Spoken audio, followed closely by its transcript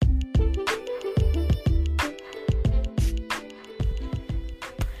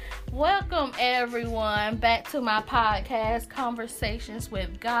everyone, back to my podcast, Conversations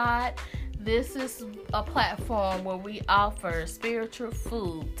with God. This is a platform where we offer spiritual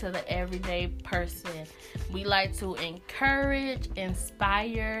food to the everyday person. We like to encourage,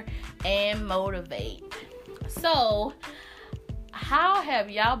 inspire, and motivate. So, how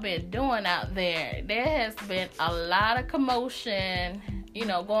have y'all been doing out there? There has been a lot of commotion,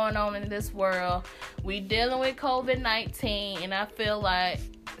 going on in this world. We dealing with COVID-19, and I feel like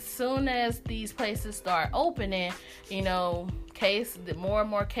soon as these places start opening, more and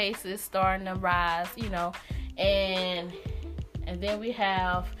more cases starting to rise, and then we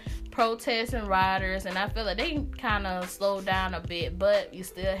have protests and rioters, and I feel like they kind of slowed down a bit, but you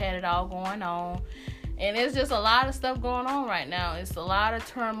still had it all going on. And it's just a lot of stuff going on right now. It's a lot of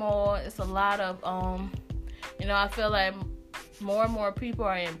turmoil. It's a lot of, I feel like more and more people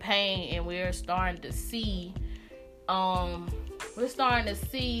are in pain, and we're starting to see, the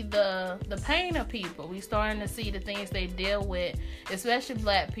pain of people. We're starting to see the things they deal with, especially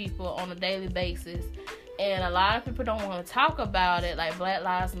black people, on a daily basis. And a lot of people don't want to talk about it, like Black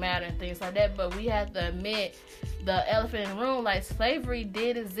Lives Matter and things like that. But we have to admit the elephant in the room, like slavery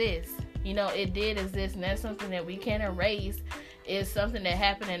did exist. It did exist, and that's something that we can't erase. It's something that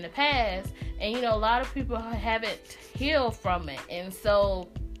happened in the past, and a lot of people haven't healed from it, and so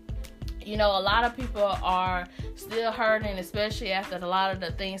a lot of people are still hurting, especially after a lot of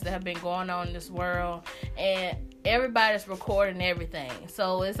the things that have been going on in this world, and everybody's recording everything,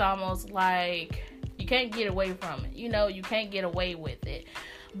 so it's almost like you can't get away from it. You can't get away with it.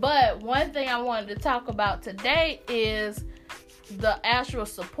 But one thing I wanted to talk about today is the actual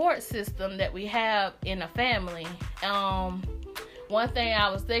support system that we have in a family. One thing I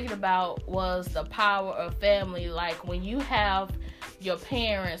was thinking about was the power of family. Like when you have your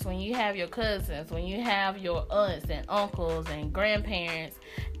parents, when you have your cousins, when you have your aunts and uncles and grandparents,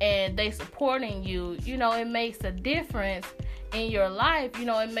 and they supporting you, it makes a difference in your life.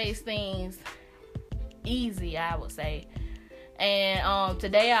 It makes things easy, I would say. And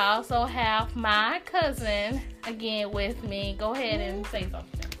today I also have my cousin again with me. Go ahead and say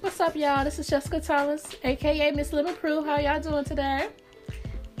something. What's up, y'all? This is Jessica Thomas, aka Miss Lemon Prue. How y'all doing today?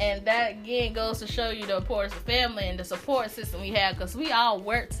 And that again goes to show you the importance of family and the support system we have, because we all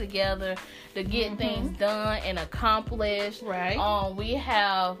work together to get things done and accomplished. Right. We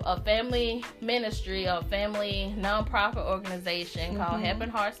have a family ministry, a family nonprofit organization called Heaven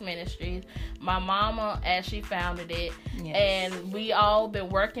Hearts Ministries. My mama actually founded it, and we all been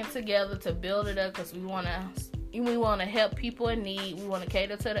working together to build it up because we want to help people in need. We want to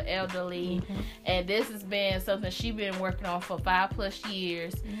cater to the elderly. And this has been something she's been working on for 5+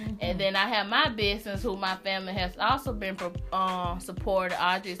 years. And then I have my business, who my family has also been supported,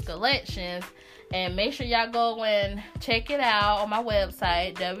 Audrey's Collections. And make sure y'all go and check it out on my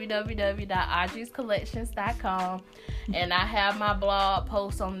website, www.audreyscollections.com. And I have my blog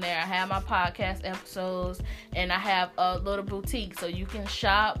posts on there. I have my podcast episodes. And I have a little boutique, so you can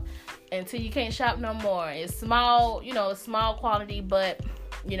shop until you can't shop no more. It's small, it's small quality, but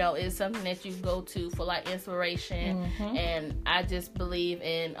it's something that you go to for like inspiration. And I just believe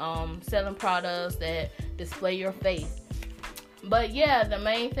in selling products that display your faith. But yeah, the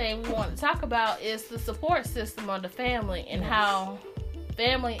main thing we want to talk about is the support system of the family, and how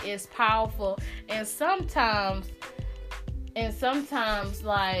family is powerful. And sometimes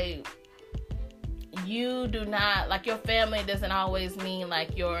like, you do not, like, your family doesn't always mean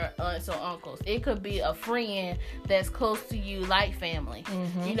like your aunts or uncles. It could be a friend that's close to you, like family.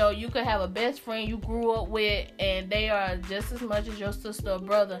 You could have a best friend you grew up with, and they are just as much as your sister or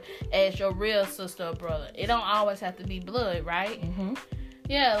brother as your real sister or brother. It don't always have to be blood, right?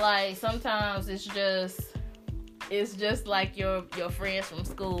 Yeah, like sometimes it's just like your friends from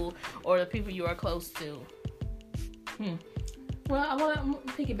school or the people you are close to. Well, I want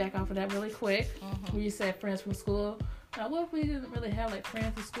to piggyback off of that really quick. When you said friends from school, what if we didn't really have like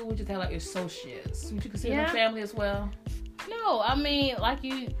friends from school? We just had like associates. Would you consider them family as well? No, I mean, like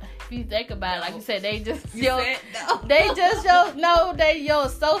if you think about it, like you said, they just your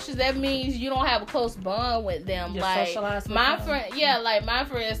associates. That means you don't have a close bond with them. You're like socialized with my them. friend, like my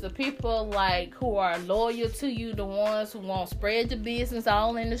friends, the people like who are loyal to you, the ones who won't spread your business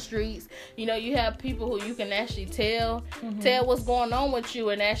all in the streets. You have people who you can actually tell what's going on with you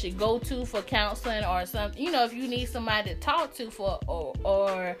and actually go to for counseling or something. If you need somebody to talk to for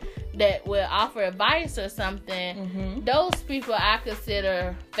or that will offer advice or something, those people I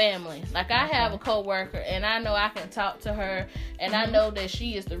consider family. Like I have a coworker, and I know I can talk to her, and I know that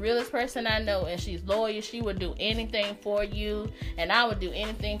she is the realest person I know, and she's loyal. She would do anything for you, and I would do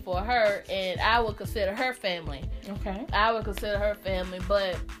anything for her, and I would consider her family. Okay. I would consider her family,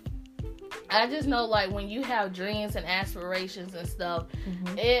 but I just know, like, when you have dreams and aspirations and stuff,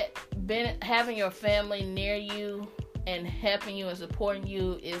 having your family near you and helping you and supporting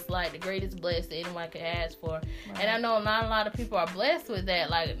you is like the greatest blessing anyone could ask for. Right. And I know not a lot of people are blessed with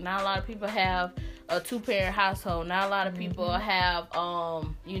that. Like, not a lot of people have a 2-parent household. Not a lot of people have,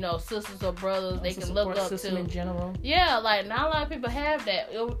 sisters or brothers they can look up to. In general. Yeah, like, not a lot of people have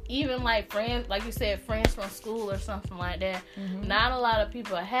that. Even like friends, like you said, friends from school or something like that. Not a lot of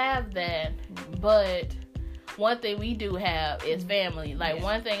people have that, but one thing we do have is family. Like,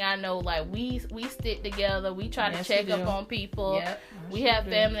 one thing I know, like, we stick together. We try to check up on people. Yep, we have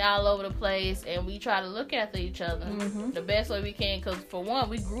family all over the place, and we try to look after each other the best way we can. Because, for one,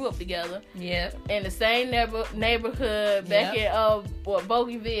 we grew up together. Yep. In the same neighborhood back in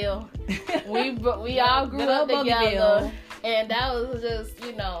Bogeyville. we all grew up together. And that was just,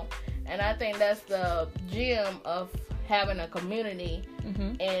 and I think that's the gem of having a community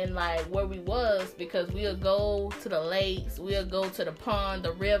and like where we was, because we'll go to the lakes, we'll go to the pond,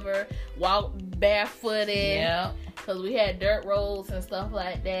 the river, walk barefooted, because we had dirt roads and stuff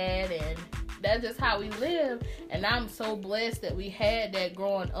like that, and that's just how we live. And I'm so blessed that we had that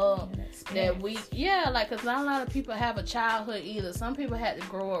growing up, that we because not a lot of people have a childhood either. Some people had to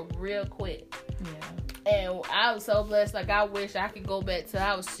grow up real quick. And I was so blessed. Like, I wish I could go back to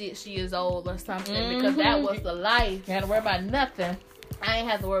I was 6 years old or something, because that was the life. You had to worry about nothing. I ain't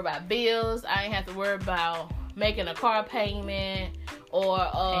have to worry about bills. I ain't have to worry about making a car payment or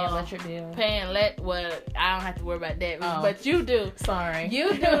paying electric bill. Well, I don't have to worry about that, but you do. Sorry,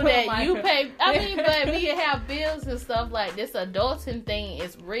 you do that. You pay. I mean, but we have bills and stuff. Like, this adulting thing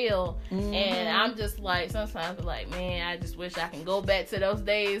is real, and I'm just like, sometimes I'm like, man, I just wish I can go back to those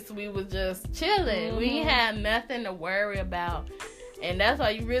days. We was just chilling. We ain't had nothing to worry about, and that's why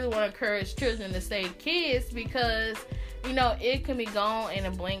you really want to encourage children to stay kids, because it can be gone in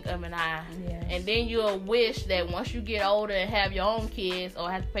a blink of an eye. Yes. And then you'll wish that once you get older and have your own kids or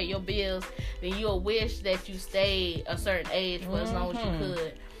have to pay your bills, then you'll wish that you stayed a certain age for as long as you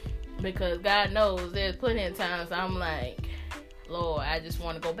could. Because God knows there's plenty of times I'm like, Lord, I just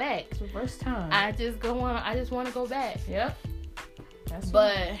want to go back. It's the first time. I just want to go back. Yep.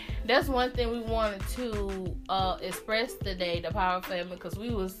 That's one thing we wanted to express today, the Power Family, because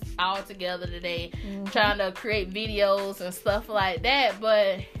we was all together today trying to create videos and stuff like that.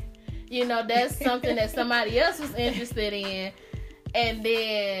 But, that's something that somebody else was interested in. And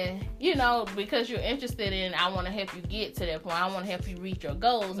then, because you're interested in, I want to help you get to that point. I want to help you reach your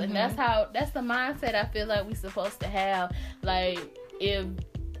goals. And that's the mindset I feel like we're supposed to have. Like, if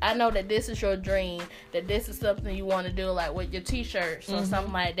I know that this is your dream, that this is something you want to do, like with your t-shirts or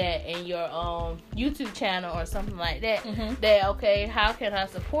something like that, and your YouTube channel or something like that, that, okay, how can I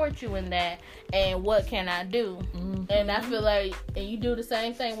support you in that, and what can I do? And I feel like, and you do the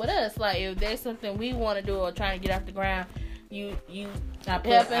same thing with us. Like, if there's something we want to do or trying to get off the ground, you help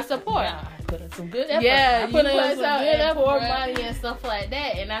and support. I put in some good effort. Yeah, you put in some good effort, money and stuff like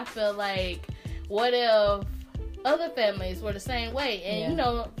that. And I feel like, what if other families were the same way? And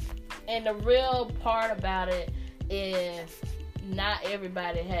and the real part about it is not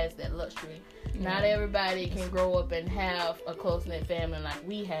everybody has that luxury. Not everybody can grow up and have a close-knit family like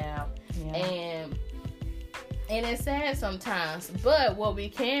we have. And it's sad sometimes, but what we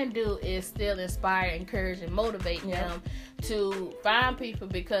can do is still inspire, encourage, and motivate them to find people,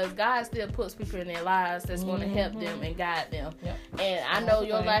 because God still puts people in their lives that's going to help them and guide them. And I know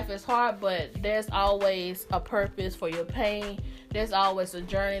your life is hard, but there's always a purpose for your pain. There's always a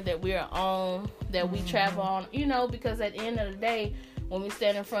journey that we're on, that we travel on, because at the end of the day, when we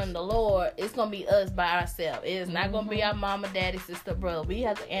stand in front of the Lord, it's going to be us by ourselves. It's not going to be our mama, daddy, sister, brother. We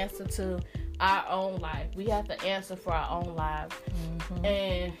have to answer to our own life. We have to answer for our own lives.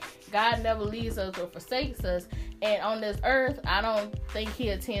 And God never leaves us or forsakes us. And on this earth, I don't think He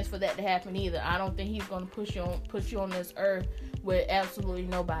intends for that to happen either. I don't think He's going to put you on this earth with absolutely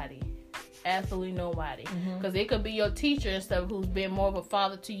nobody. Absolutely nobody. Because it could be your teacher and stuff who's been more of a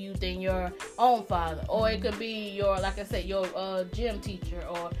father to you than your own father. Or it could be your, like I said, your gym teacher,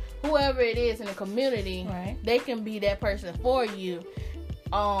 or whoever it is in the community. They can be that person for you.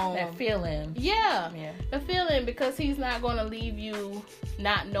 That feeling. Yeah. The feeling, because He's not going to leave you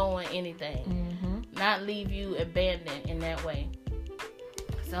not knowing anything. Not leave you abandoned in that way.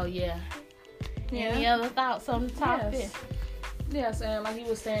 So, any other thoughts on the topic? Yes, and like he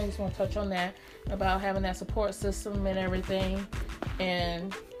was saying, just want to touch on that, about having that support system and everything.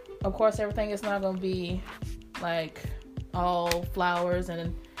 And, of course, everything is not going to be, like, all flowers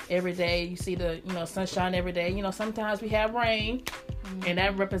and every day you see the, sunshine every day. Sometimes we have rain. And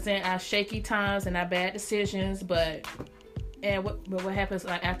that represent our shaky times and our bad decisions, but And what happens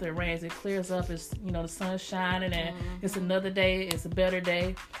like after it rains? It clears up. It's, you know, the sun's shining, and it's another day. It's a better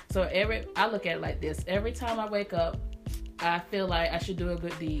day. So I look at it like this. Every time I wake up, I feel like I should do a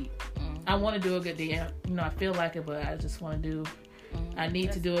good deed. I want to do a good deed. You know, I feel like it, but I just want to do. I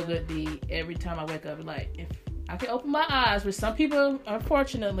need to do a good deed every time I wake up. Like, if I can open my eyes, which some people,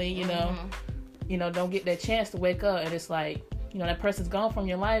 unfortunately, you know, don't get that chance to wake up, and it's like, you know, that person's gone from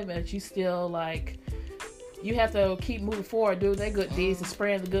your life, but you still like. You have to keep moving forward, do their good deeds, and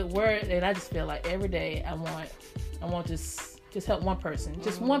spread the good word. And I just feel like every day I want to just help one person,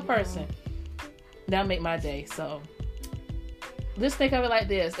 just one person. That'll make my day. So let's think of it like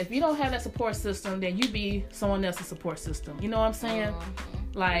this: if you don't have that support system, then you be someone else's support system. You know what I'm saying?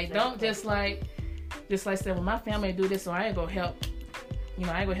 Like, don't just like say, well, my family do this, so I ain't gonna help. You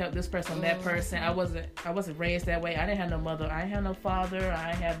know, I ain't gonna help this person, that person. I wasn't raised that way. I didn't have no mother. I didn't have no father.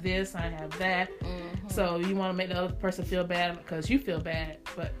 I have this. I have that. So you want to make the other person feel bad because you feel bad,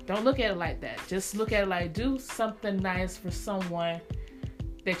 but don't look at it like that. Just look at it like, do something nice for someone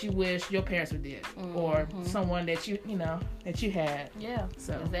that you wish your parents would did, or someone that you had. Yeah.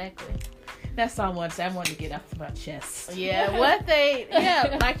 So exactly. That's all I wanted to say. I wanted to get off my chest. Yeah, one thing,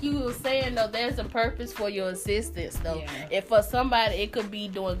 like you were saying, though, there's a purpose for your existence, though. Yeah. If for somebody, it could be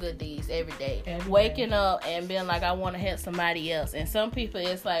doing good deeds every day. Waking up and being like, I want to help somebody else. And some people,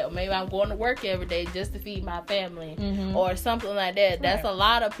 it's like, maybe I'm going to work every day just to feed my family, or something like that. Right. That's a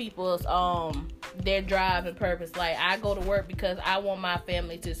lot of people's, their drive and purpose. Like, I go to work because I want my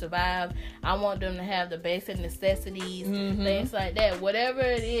family to survive. I want them to have the basic necessities, things like that. Whatever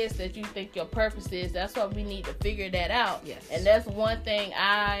it is that you think your purpose is, that's what we need to figure that out. Yes. And that's one thing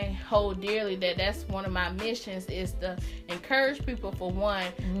I hold dearly, that's one of my missions, is to encourage people for one,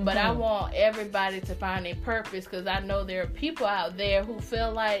 but I want everybody to find a purpose, because I know there are people out there who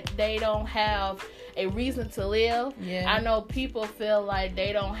feel like they don't have a reason to live. I know people feel like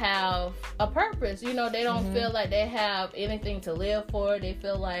they don't have a purpose. You know, they don't feel like they have anything to live for. They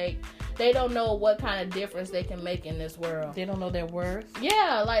feel like they don't know what kind of difference they can make in this world. They don't know their worth.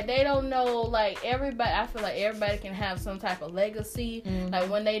 Yeah, like they don't know, like everybody, I feel like everybody can have some type of legacy. Like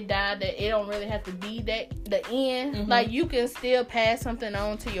when they die, that it don't really have to be that the end. Like you can still pass something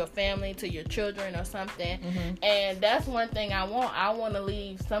on to your family, to your children or something. And that's one thing I want. I want to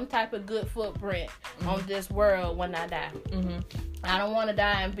leave some type of good footprint on this world when I die. I don't want to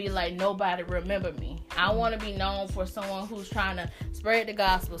die and be like, nobody remember me. I want to be known for someone who's trying to spread the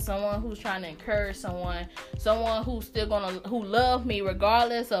gospel, someone who's trying to encourage someone who's still who love me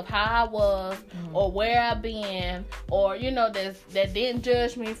regardless of how I was or where I've been, or, you know, that didn't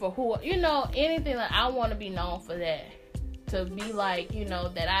judge me for who, you know, anything. Like, I want to be known for that. To be like, you know,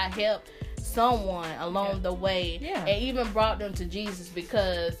 that I helped someone along the way and even brought them to Jesus,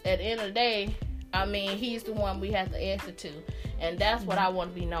 because at the end of the day, I mean, he's the one we have to answer to. And that's what I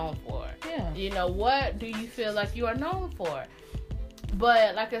want to be known for. Yeah. You know, what do you feel like you are known for?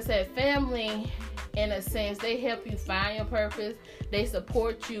 But like I said, family, in a sense, they help you find your purpose. They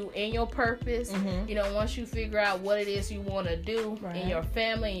support you in your purpose. You know, once you figure out what it is you want to do in your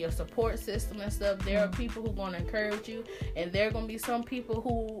family and your support system and stuff, there are people who are going to encourage you. And there are going to be some people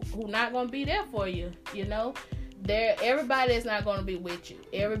who not going to be there for you, you know. Everybody is not going to be with you.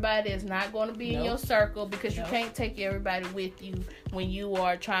 Everybody is not going to be in your circle, because you can't take everybody with you when you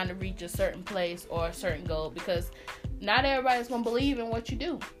are trying to reach a certain place or a certain goal, because not everybody's going to believe in what you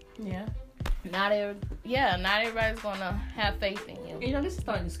do. Not everybody's going to have faith in you. You know, this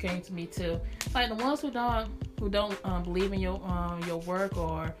thought just came to me too. Like the ones who don't believe in your work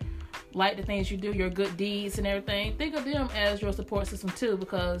or like the things you do, your good deeds and everything, think of them as your support system too,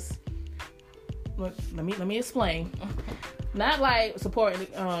 because let me explain. Not like support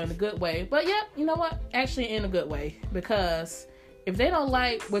in a good way, but you know what? Actually in a good way. Because if they don't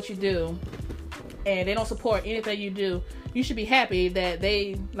like what you do and they don't support anything you do, you should be happy that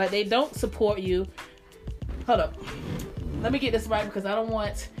they don't support you. Hold up. Let me get this right, because I don't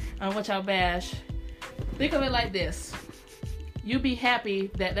want y'all bash. Think of it like this. You be happy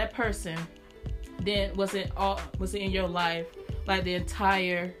that person then was in your life like the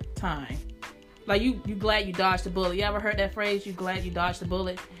entire time. Like you glad you dodged the bullet. You ever heard that phrase? You glad you dodged the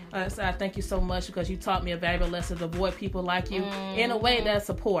bullet? So I thank you so much because you taught me a valuable lesson to avoid people like you. In a way, that's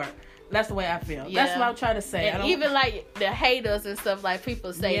support. That's the way I feel. Yeah. That's what I'm trying to say. And even like the haters and stuff, like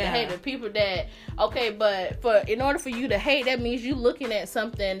people say, the haters, people that, okay, but in order for you to hate, that means you looking at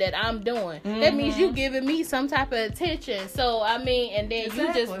something that I'm doing. That means you giving me some type of attention. So, I mean, and then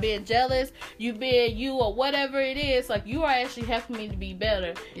you just being jealous, you or whatever it is, like you are actually helping me to be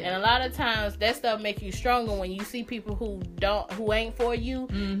better. Yeah. And a lot of times that stuff make you stronger when you see people who ain't for you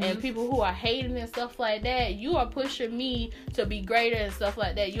and people who are hating and stuff like that. You are pushing me to be greater and stuff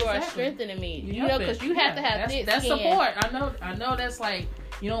like that. You are strengthening me, you know, because you have to have thick that's skin. Support. I know that's like,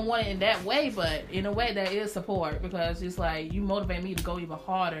 you don't want it in that way, but in a way that is support, because it's like you motivate me to go even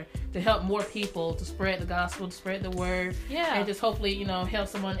harder to help more people, to spread the gospel, to spread the word, and just hopefully, you know, help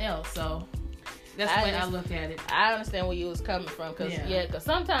someone else. So that's the way I look at it. I understand where you was coming from, because because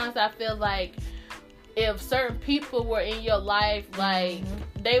sometimes I feel like if certain people were in your life, like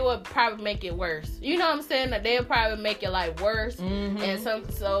they would probably make it worse. You know what I'm saying? Like, they would probably make your life worse. And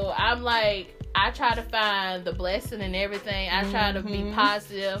so I'm like, I try to find the blessing in everything. I try to be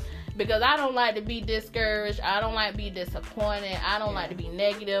positive, because I don't like to be discouraged. I don't like to be disappointed. I don't like to be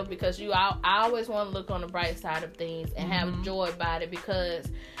negative, because I always want to look on the bright side of things and have joy about it,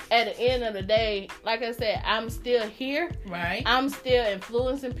 because at the end of the day, like I said, I'm still here. Right. I'm still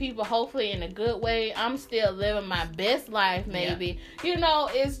influencing people, hopefully in a good way. I'm still living my best life, maybe. You know,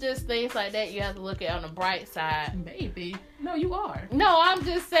 it's just things like that you have to look at on the bright side. Maybe. No, you are. No, I'm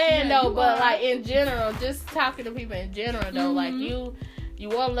just saying, though, but like in general, just talking to people in general, though, like you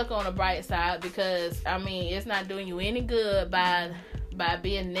want to look on the bright side, because, I mean, it's not doing you any good by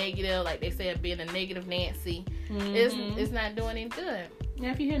being negative, like they said, being a negative Nancy. It's not doing any good.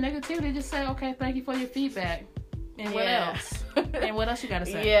 Yeah, if you hear negativity, just say, okay, thank you for your feedback. And what else? And what else you got to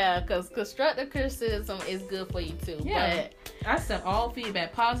say? Yeah, because constructive criticism is good for you, too. Yeah. But I accept all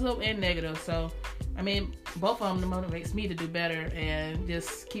feedback, positive and negative. So, I mean, both of them motivates me to do better and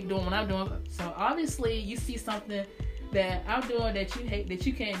just keep doing what I'm doing. So, obviously, you see something that I'm doing that you hate, that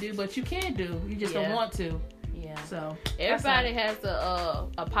you can't do, but you can do. You just don't want to. Yeah. So everybody has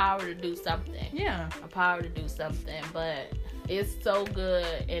a power to do something. Yeah. A power to do something, but it's so good,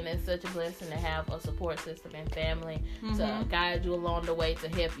 and it's such a blessing to have a support system and family to guide you along the way, to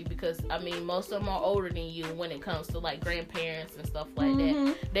help you, because, I mean, most of them are older than you when it comes to, like, grandparents and stuff like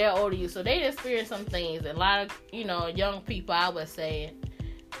that. They're older than you, so they experience some things. And a lot of, you know, young people, I would say,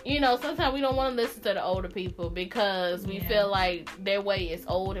 you know, sometimes we don't want to listen to the older people, because we feel like their way is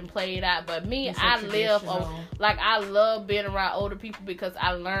old and played out. But me, I love being around older people, because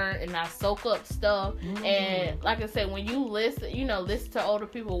I learn and I soak up stuff. And like I said, when you listen to older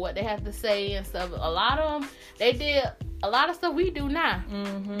people, what they have to say and stuff, a lot of them, they did a lot of stuff we do now.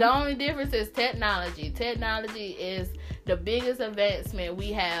 The only difference is technology. Technology is the biggest advancement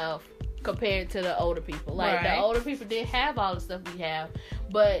we have compared to the older people. Like, the older people didn't have all the stuff we have,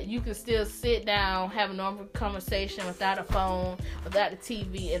 but you can still sit down, have a normal conversation without a phone, without a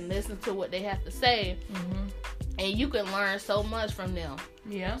TV, and listen to what they have to say. And you can learn so much from them.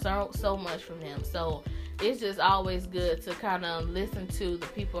 Yeah. So much from them. So it's just always good to kind of listen to the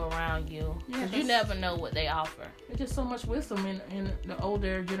people around you, because you never know what they offer. There's just so much wisdom in the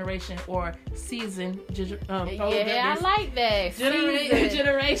older generation, or seasoned. I like that.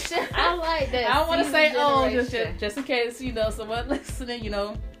 Generation. I like that. I don't want to say old, just in case, you know, someone listening, you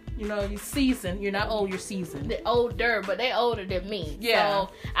know, you seasoned. You're not old, you're seasoned. They're older, but they older than me. Yeah.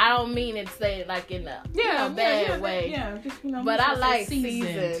 So I don't mean it to say like in a bad way. Just, you know, but I like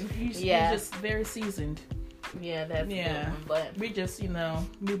seasoned. You're just very seasoned. Yeah, that's good one, but we just, you know,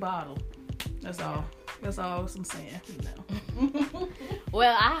 new bottle. That's all. That's all I'm saying, you know.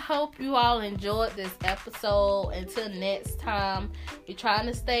 Well, I hope you all enjoyed this episode. Until next time, we're trying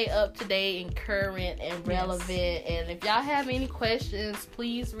to stay up to date and current and relevant. And if y'all have any questions,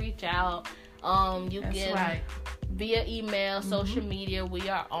 please reach out. You can via email, social media. We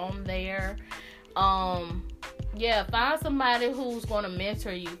are on there. Find somebody who's going to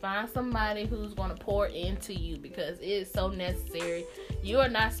mentor you. Find somebody who's going to pour into you, because it is so necessary. You are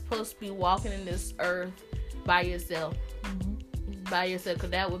not supposed to be walking in this earth by yourself. Because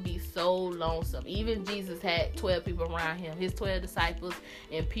that would be so lonesome. Even Jesus had 12 people around him, his 12 disciples,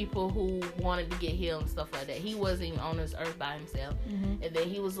 and people who wanted to get healed and stuff like that. He wasn't even on this earth by himself. And then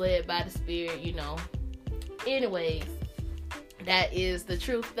he was led by the Spirit, you know. Anyways, that is the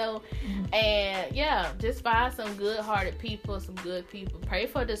truth, though. And just find some good-hearted people, some good people. Pray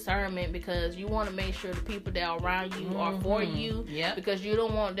for discernment, because you want to make sure the people that are around you are for you. Because you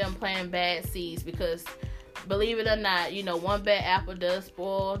don't want them planting bad seeds, because believe it or not, you know, one bad apple does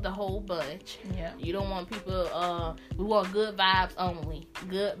spoil the whole bunch. You don't want people, we want good vibes only.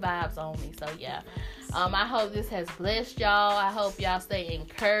 So I hope this has blessed y'all. I hope y'all stay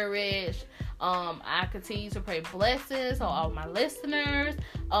encouraged. I continue to pray blessings on all my listeners.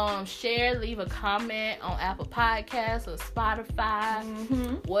 Share, leave a comment on Apple Podcasts or Spotify,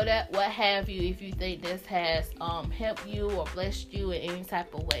 what have you, if you think this has helped you or blessed you in any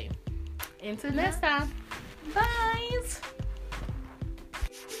type of way. Until next time, bye.